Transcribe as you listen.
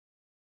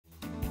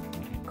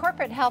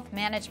Corporate health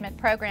management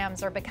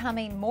programs are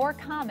becoming more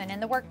common in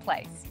the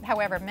workplace.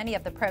 However, many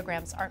of the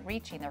programs aren't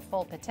reaching their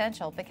full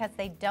potential because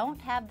they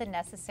don't have the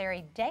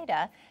necessary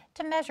data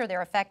to measure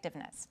their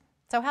effectiveness.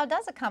 So how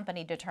does a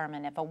company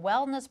determine if a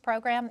wellness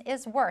program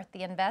is worth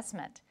the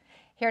investment?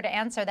 Here to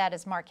answer that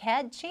is Mark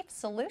Head, Chief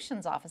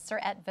Solutions Officer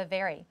at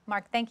Viveri.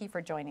 Mark, thank you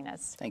for joining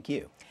us. Thank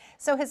you.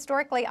 So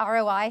historically,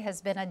 ROI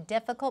has been a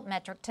difficult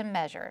metric to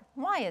measure.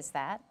 Why is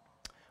that?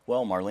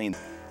 Well, Marlene.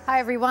 Hi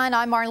everyone,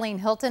 I'm Marlene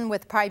Hilton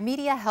with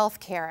Primedia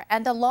Healthcare,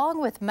 and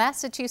along with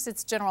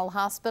Massachusetts General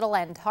Hospital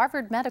and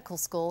Harvard Medical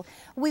School,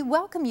 we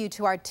welcome you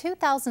to our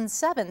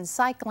 2007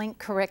 PsychLink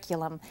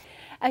curriculum.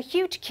 A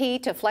huge key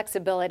to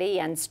flexibility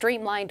and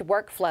streamlined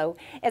workflow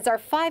is our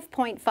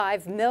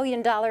 $5.5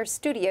 million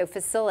studio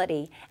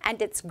facility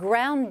and its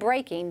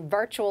groundbreaking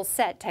virtual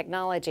set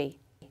technology.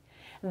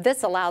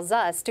 This allows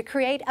us to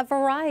create a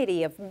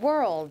variety of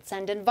worlds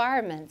and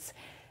environments,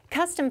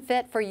 custom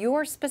fit for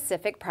your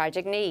specific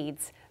project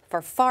needs,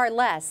 for far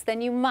less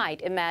than you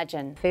might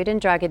imagine. Food and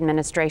Drug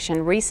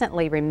Administration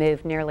recently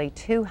removed nearly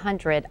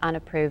 200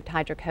 unapproved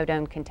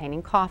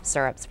hydrocodone-containing cough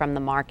syrups from the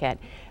market.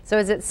 So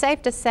is it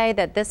safe to say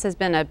that this has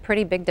been a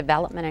pretty big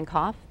development in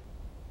cough?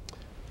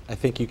 I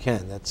think you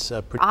can. That's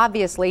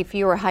Obviously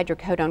fewer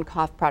hydrocodone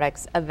cough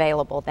products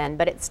available then,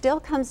 but it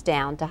still comes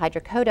down to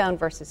hydrocodone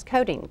versus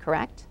codeine,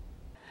 correct?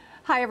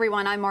 Hi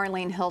everyone, I'm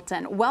Marlene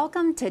Hilton.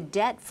 Welcome to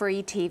Debt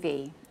Free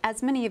TV.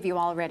 As many of you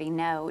already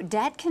know,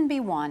 debt can be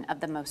one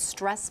of the most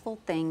stressful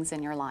things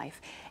in your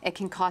life. It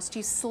can cost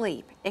you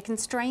sleep, it can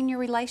strain your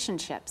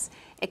relationships,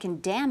 it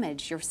can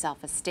damage your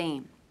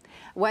self-esteem.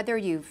 Whether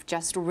you've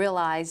just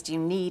realized you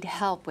need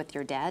help with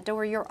your debt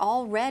or you're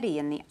already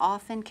in the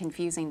often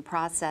confusing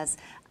process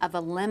of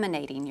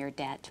eliminating your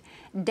debt,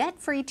 Debt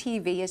Free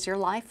TV is your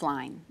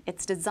lifeline.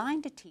 It's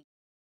designed to teach